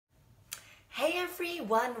Hey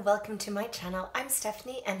everyone, welcome to my channel. I'm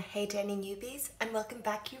Stephanie and hey to any newbies and welcome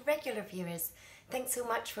back you regular viewers. Thanks so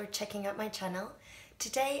much for checking out my channel.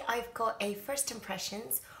 Today I've got a first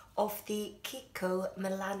impressions of the Kiko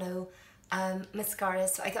Milano mascara.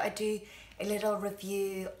 So I thought I'd do a little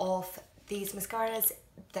review of these mascaras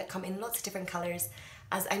that come in lots of different colours,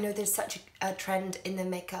 as I know there's such a trend in the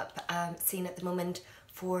makeup scene at the moment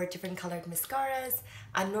for different coloured mascaras,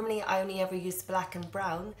 and normally I only ever use black and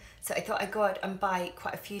brown, so I thought I'd go out and buy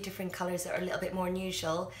quite a few different colours that are a little bit more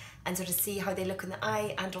unusual and sort of see how they look in the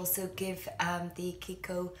eye, and also give the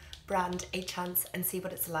Kiko brand a chance and see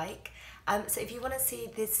what it's like. So if you want to see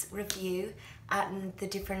this review and the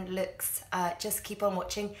different looks, just keep on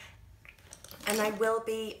watching. And I will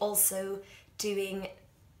be also doing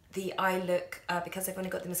the eye look, because I've only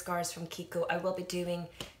got the mascaras from Kiko. I will be doing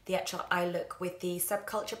the actual eye look with the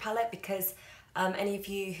Subculture palette, because any of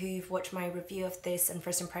you who've watched my review of this and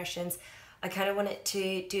first impressions, I kind of wanted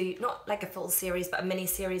to do not like a full series but a mini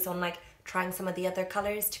series on like trying some of the other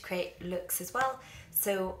colours to create looks as well.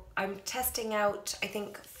 So I'm testing out I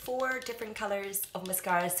think 4 different colours of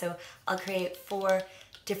mascara, so I'll create 4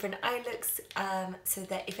 different eye looks, so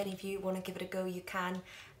that if any of you want to give it a go you can.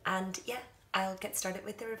 And yeah, I'll get started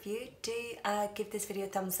with the review. Do give this video a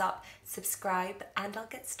thumbs up, subscribe, and I'll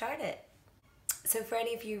get started. So for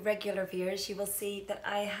any of you regular viewers, you will see that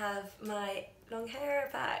I have my long hair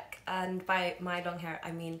back, and by my long hair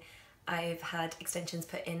I mean I've had extensions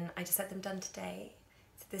put in. I just had them done today.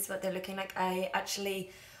 So this is what they're looking like. I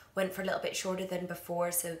actually went for a little bit shorter than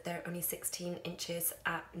before, so they're only 16 inches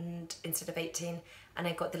and instead of 18, and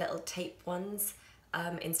I got the little tape ones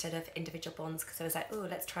instead of individual ones, because I was like, oh,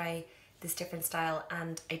 let's try this different style,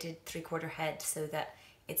 and I did 3/4 head so that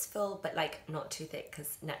it's full but like not too thick,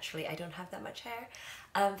 because naturally I don't have that much hair.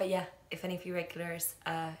 But yeah, if any of you regulars,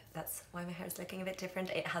 that's why my hair is looking a bit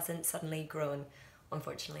different. It hasn't suddenly grown,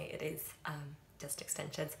 unfortunately. It is just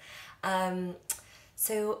extensions.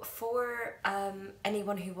 So for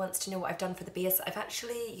anyone who wants to know what I've done for the base, I've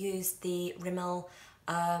actually used the Rimmel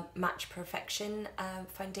Match Perfection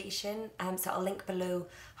foundation, so I'll link below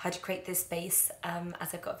how to create this base,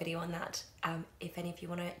 as I've got a video on that, if any of you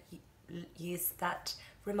want to use that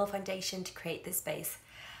Rimmel foundation to create this base.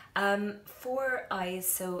 For eyes,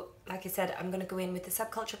 so like I said, I'm going to go in with the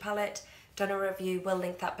Subculture palette. Done a review, we'll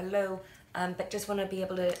link that below, but just want to be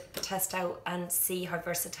able to test out and see how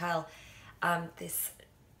versatile this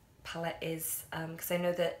palette is, because I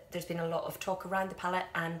know that there's been a lot of talk around the palette,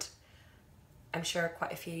 and I'm sure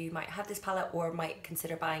quite a few might have this palette or might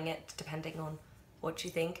consider buying it depending on what you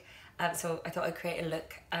think. So I thought I'd create a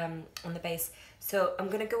look on the base. So I'm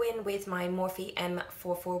going to go in with my Morphe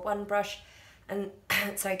M441 brush, and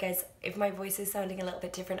sorry guys if my voice is sounding a little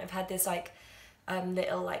bit different. I've had this like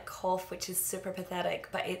little like cough, which is super pathetic,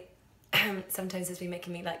 but it sometimes has been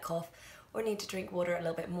making me like cough or need to drink water a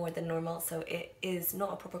little bit more than normal. So it is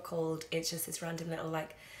not a proper cold, it's just this random little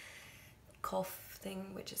like cough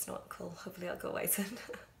thing, which is not cool. Hopefully I'll go away soon.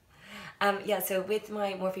 Yeah, so with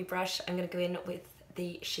my Morphe brush I'm going to go in with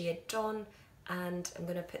the shade Dawn, and I'm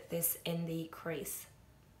going to put this in the crease.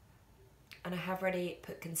 And I have already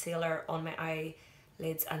put concealer on my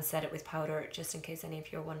eyelids and set it with powder, just in case any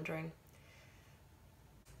of you are wondering.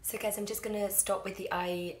 So guys, I'm just going to stop with the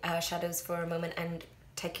eye shadows for a moment and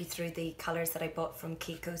take you through the colours that I bought from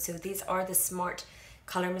Kiko. So these are the Smart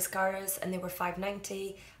Colour mascaras, and they were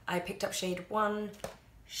 $5.90. I picked up shade 1,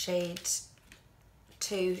 shade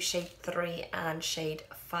 2, shade 3 and shade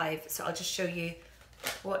 5. So I'll just show you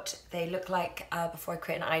what they look like before I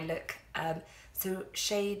create an eye look. So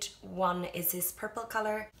shade 1 is this purple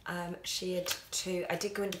colour. Shade 2, I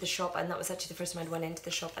did go into the shop, and that was actually the first time I went into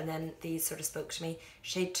the shop, and then these sort of spoke to me.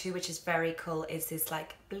 Shade 2, which is very cool, is this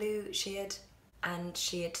like blue shade. And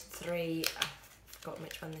shade 3, I've forgotten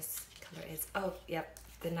which one this colour is. Oh yep,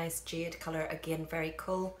 the nice jade colour, again very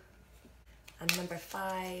cool. And number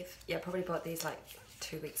 5, yeah, probably bought these like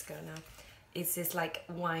 2 weeks ago now, is this like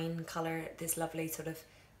wine colour, this lovely sort of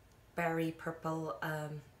berry purple,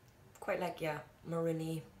 quite like, yeah,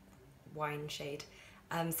 maroony wine shade.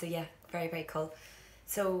 So yeah, very, very cool.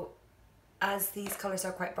 So as these colours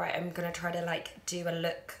are quite bright, I'm going to try to like do a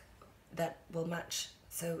look that will match.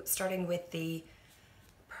 So starting with the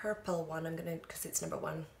purple one, I'm going to, because it's number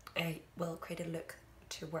 1, I will create a look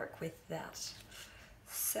to work with that.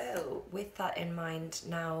 So with that in mind,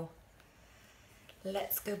 now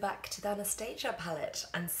let's go back to the Anastasia palette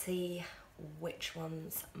and see which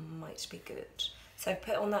ones might be good. So I've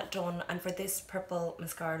put on that Dawn, and for this purple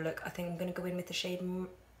mascara look I think I'm going to go in with the shade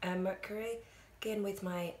Mercury, again with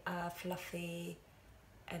my fluffy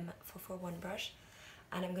M441 brush,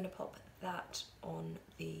 and I'm going to pop that on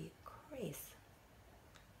the crease.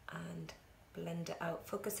 and blend it out,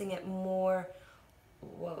 focusing it more,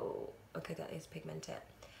 whoa, okay, that is pigmented,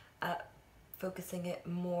 focusing it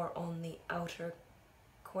more on the outer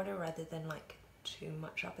corner rather than like too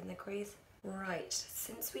much up in the crease. Right,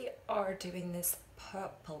 since we are doing this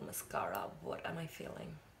purple mascara, what am I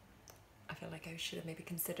feeling? I feel like I should have maybe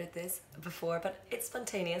considered this before, but it's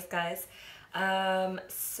spontaneous, guys.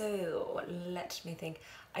 So let me think.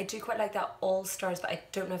 I do quite like that All Stars, but I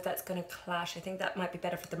don't know if that's going to clash. I think that might be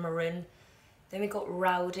better for the maroon. Then we got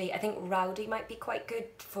Rowdy. I think Rowdy might be quite good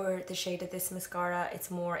for the shade of this mascara. It's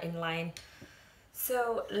more in line.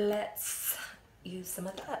 So let's use some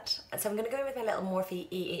of that. So I'm going to go in with my little Morphe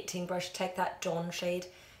E18 brush, take that Dawn shade,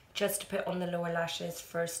 just to put on the lower lashes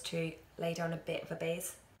first to lay down a bit of a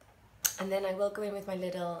base. And then I will go in with my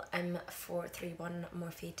little M431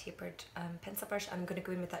 Morphe tapered pencil brush. I'm going to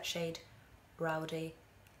go in with that shade Rowdy,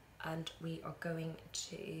 and we are going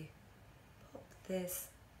to pop this.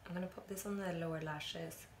 I'm going to pop this on the lower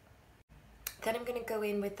lashes. Then I'm going to go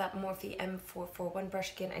in with that Morphe M441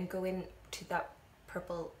 brush again and go in to that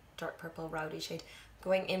purple, dark purple Rowdy shade,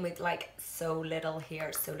 going in with like so little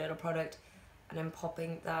here, so little product, and I'm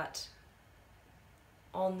popping that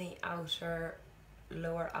on the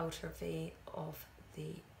lower outer V of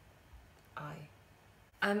the eye.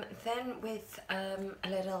 Then with a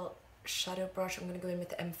little shadow brush, I'm going to go in with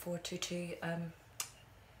the M422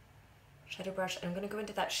 shadow brush, and I'm going to go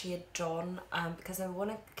into that shade Dawn because I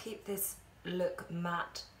want to keep this look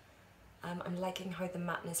matte. I'm liking how the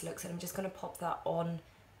matteness looks, and I'm just going to pop that on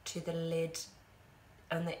to the lid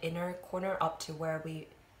on the inner corner up to where we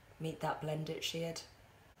meet that blended shade.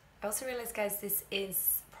 I also realised, guys, this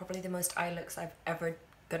is probably the most eye looks I've ever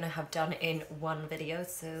gonna have done in one video,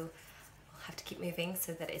 so I'll have to keep moving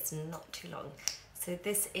so that it's not too long. So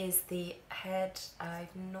this is the head.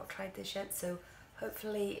 I've not tried this yet, so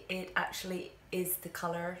hopefully it actually is the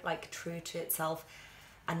colour, like true to itself,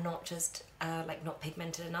 and not just like not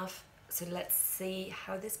pigmented enough. So let's see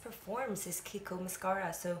how this performs, this Kiko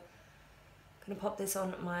mascara. So I'm gonna pop this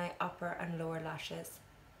on my upper and lower lashes.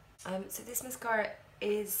 So this mascara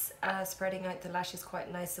is spreading out the lashes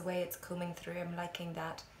quite nice, the way it's combing through. I'm liking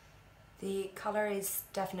that. The colour is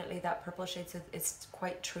definitely that purple shade, so it's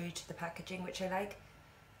quite true to the packaging, which I like.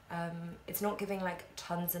 It's not giving like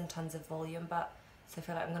tons and tons of volume, but so I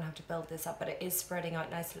feel like I'm gonna have to build this up, but it is spreading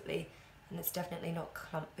out nicely and it's definitely not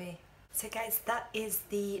clumpy. So guys, that is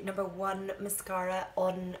the #1 mascara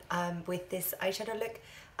on with this eyeshadow look.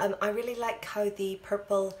 I really like how the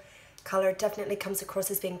purple colour definitely comes across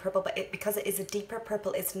as being purple, but because it is a deeper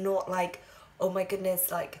purple, it's not like, oh my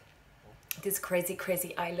goodness, like this crazy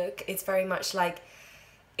eye look. It's very much like,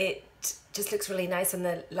 it just looks really nice on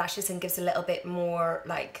the lashes and gives a little bit more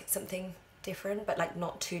like something different, but like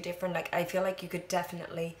not too different. Like I feel like you could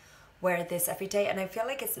definitely wear this every day, and I feel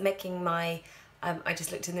like it's making my I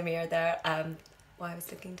just looked in the mirror there while I was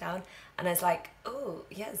looking down, and I was like, oh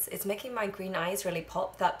yes, it's making my green eyes really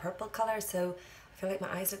pop, that purple colour. So I feel like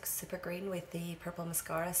my eyes look super green with the purple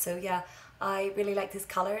mascara. So yeah, I really like this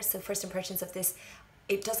colour. So first impressions of this,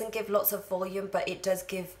 it doesn't give lots of volume, but it does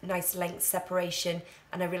give nice length separation,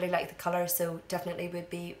 and I really like the colour, so definitely would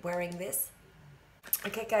be wearing this.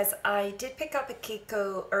 Okay guys, I did pick up a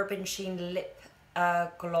Kiko Urban Sheen Lip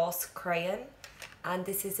Gloss Crayon, and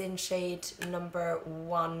this is in shade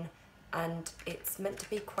 #1, and it's meant to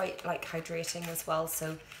be quite like hydrating as well.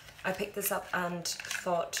 So I picked this up and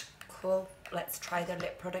thought, cool, let's try their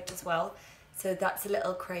lip product as well. So that's a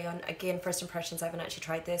little crayon. Again, first impressions, I haven't actually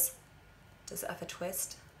tried this. Does it have a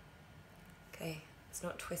twist? Okay, it's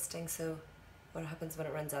not twisting, so what happens when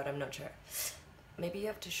it runs out, I'm not sure. Maybe you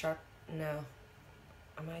have to no.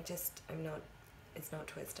 I'm not, it's not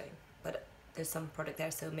twisting, but there's some product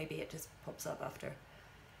there, so maybe it just pops up after.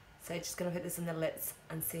 So I'm just gonna put this in the lips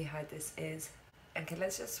and see how this is. Okay,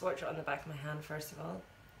 let's just swatch it on the back of my hand first of all.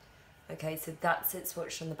 Okay, so that's it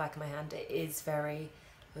swatched on the back of my hand. It is very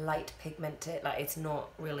light pigmented, like it's not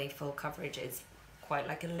really full coverage. It's quite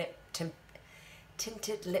like a lip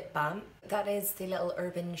tinted lip balm. That is the little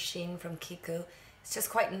Urban Sheen from Kiko. It's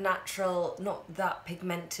just quite natural, not that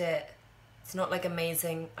pigmented. It's not like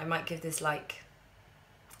amazing. I might give this like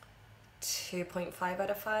 2.5 out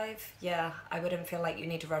of 5. Yeah, I wouldn't feel like you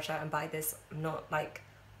need to rush out and buy this. I'm not like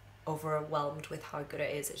overwhelmed with how good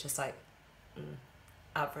it is. It's just like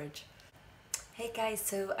average. Hey guys,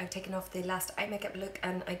 so I've taken off the last eye makeup look,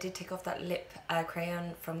 and I did take off that lip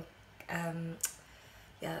crayon from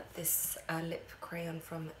this lip crayon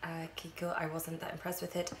from Kiko. I wasn't that impressed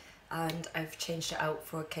with it, and I've changed it out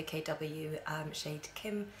for KKW shade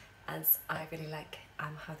Kim, as I really like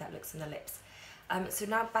how that looks on the lips. So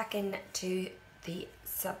now back into the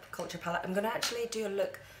Subculture palette. I'm going to actually do a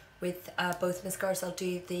look with both mascaras. I'll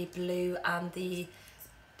do the blue and the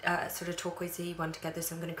sort of turquoisey one together,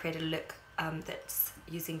 so I'm going to create a look that's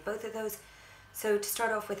using both of those. So to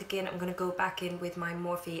start off with, again, I'm going to go back in with my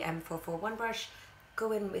Morphe M441 brush,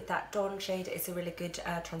 go in with that Dawn shade. It's a really good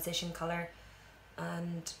transition colour,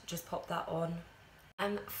 and just pop that on.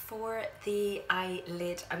 And for the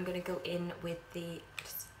eyelid, I'm going to go in with the,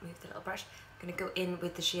 just move the little brush, I'm going to go in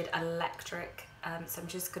with the shade Electric. So I'm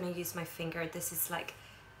just going to use my finger. This is like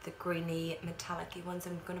the greeny metallic-y ones.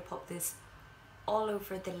 I'm going to pop this all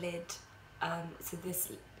over the lid. So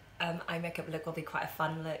this eye makeup look will be quite a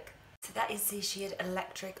fun look. So that is the shade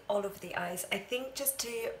Electric all over the eyes. I think just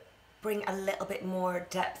to bring a little bit more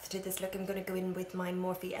depth to this look, I'm going to go in with my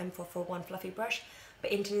Morphe M441 fluffy brush,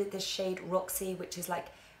 but into the shade Roxy, which is like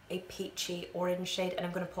a peachy orange shade, and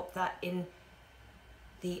I'm going to pop that in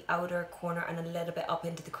the outer corner and a little bit up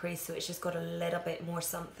into the crease, so it's just got a little bit more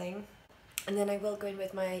something. And then I will go in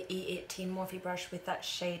with my E18 Morphe brush with that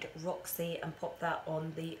shade Roxy and pop that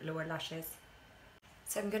on the lower lashes.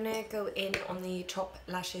 So I'm going to go in on the top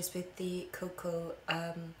lashes with the Kiko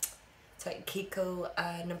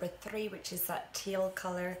number 3, which is that teal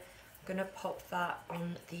colour. I'm going to pop that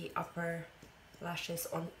on the upper lashes,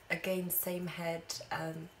 on again same head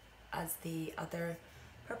as the other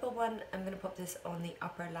purple one. I'm going to pop this on the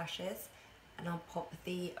upper lashes, and I'll pop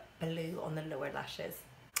the blue on the lower lashes.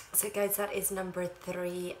 So guys, that is number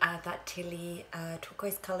 3, that tealy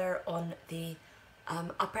turquoise colour on the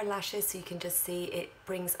upper lashes, so you can just see it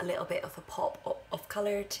brings a little bit of a pop of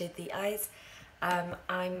colour to the eyes.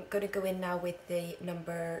 I'm going to go in now with the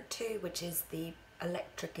number 2, which is the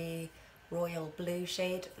electric-y royal blue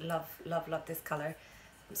shade. Love, love, love this colour.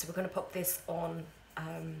 So we're going to pop this on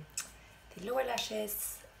the lower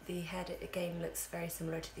lashes. The head again looks very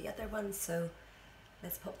similar to the other one, so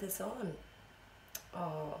let's pop this on.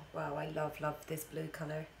 Oh wow, I love, love this blue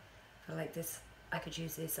colour. I feel like this, I could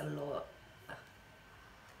use this a lot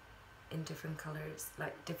in different colours,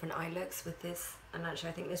 like different eye looks with this. And actually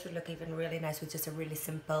I think this would look even really nice with just a really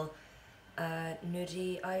simple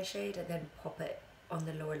nudie eye shade, and then pop it on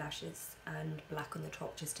the lower lashes and black on the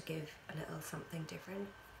top, just to give a little something different.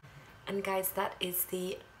 And guys, that is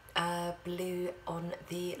the blue on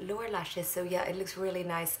the lower lashes. So yeah, it looks really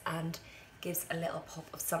nice and gives a little pop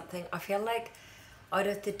of something. I feel like out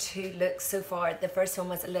of the two looks so far, the first one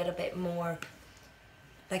was a little bit more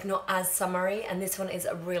like not as summery, and this one is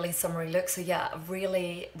a really summery look. So yeah, I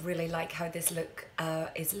really, really like how this look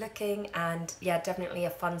is looking, and yeah, definitely a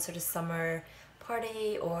fun sort of summer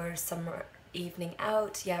party or summer evening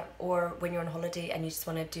out, yeah, or when you're on holiday and you just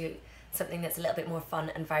want to do something that's a little bit more fun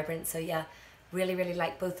and vibrant. So yeah, really, really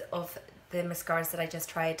like both of the mascaras that I just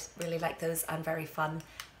tried. Really like those and very fun.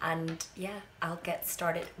 And yeah, I'll get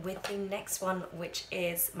started with the next one, which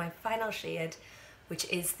is my final shade, which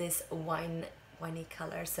is this winey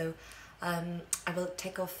colour. So I will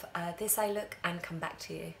take off this eye look and come back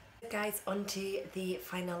to you. Guys, onto the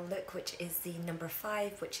final look, which is the number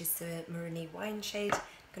 5, which is the maroony wine shade.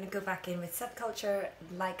 I'm going to go back in with Subculture,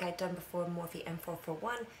 like I'd done before, Morphe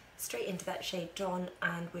M441, straight into that shade Dawn,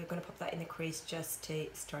 and we're going to pop that in the crease just to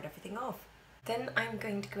start everything off. Then I'm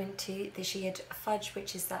going to go into the shade Fudge,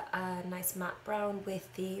 which is that nice matte brown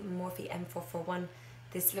with the Morphe M441.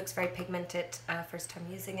 This looks very pigmented, first time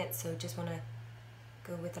using it, so just want to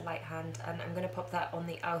go with the light hand, and I'm going to pop that on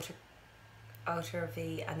the outer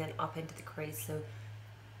V and then up into the crease, so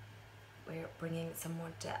we're bringing some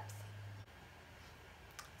more depth.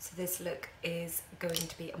 So this look is going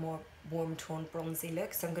to be a more warm tone bronzy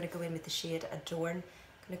look, so I'm going to go in with the shade Adorn.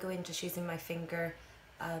 I'm going to go in just using my finger,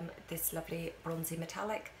 this lovely bronzy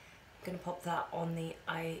metallic. I'm going to pop that on the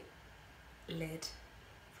eyelid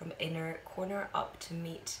from inner corner up to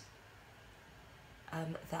meet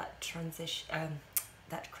that transition,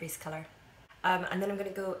 that crease colour. And then I'm going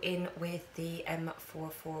to go in with the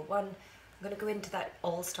M441. I'm going to go into that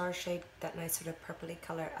All-Star shade, that nice sort of purpley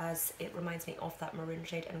colour, as it reminds me of that maroon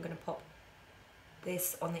shade. And I'm going to pop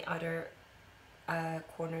this on the outer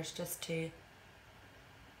corners just to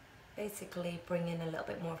basically bring in a little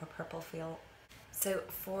bit more of a purple feel. So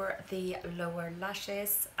for the lower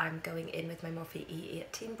lashes, I'm going in with my Morphe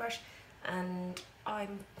E18 brush, and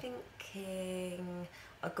I'm thinking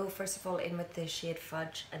I'll go first of all in with the shade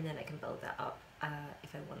Fudge, and then I can build that up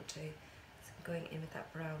if I want to. So I'm going in with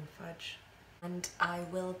that brown Fudge, and I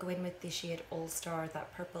will go in with the shade All-Star,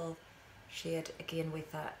 that purple shade, again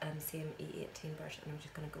with that same E18 brush, and I'm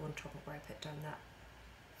just going to go on top of where I put down that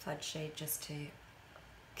Fudge shade just to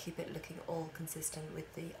keep it looking all consistent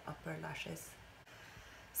with the upper lashes.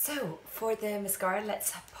 So for the mascara,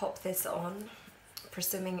 let's pop this on.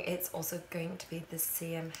 presuming it's also going to be the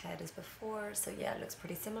same head as before, so yeah, it looks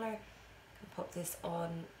pretty similar. I can pop this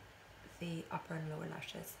on the upper and lower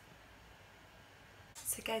lashes.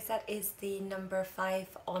 So guys, that is the number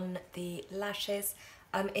 5 on the lashes.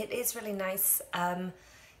 It is really nice.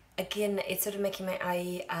 Again, it's sort of making my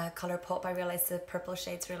eye colour pop. I realise the purple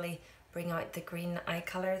shades really bring out the green eye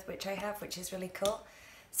colour which I have, which is really cool.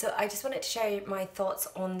 So I just wanted to share my thoughts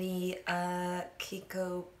on the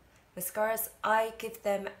Kiko mascaras. I give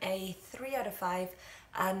them a 3 out of 5,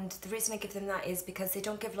 and the reason I give them that is because they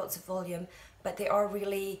don't give lots of volume, but they are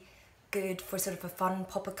really good for sort of a fun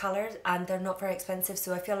pop of colour, and they're not very expensive.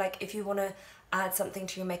 So I feel like if you want to add something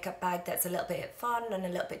to your makeup bag that's a little bit fun and a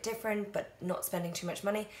little bit different but not spending too much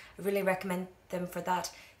money, I really recommend them for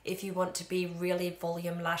that. If you want to be really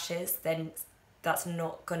volume lashes, then that's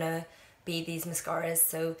not gonna be these mascaras.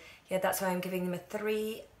 So yeah, that's why I'm giving them a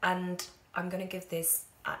 3, and I'm gonna give this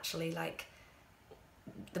actually, like,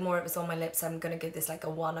 the more it was on my lips, I'm gonna give this like a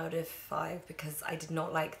 1 out of 5 because I did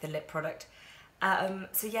not like the lip product.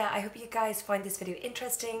 So yeah, I hope you guys find this video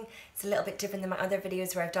interesting. It's a little bit different than my other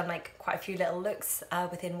videos where I've done like quite a few little looks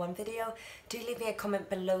within one video. Do leave me a comment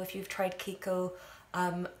below if you've tried Kiko,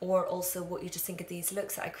 or also what you just think of these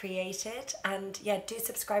looks that I created. And yeah, do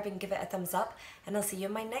subscribe and give it a thumbs up, and I'll see you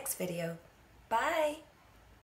in my next video. Bye!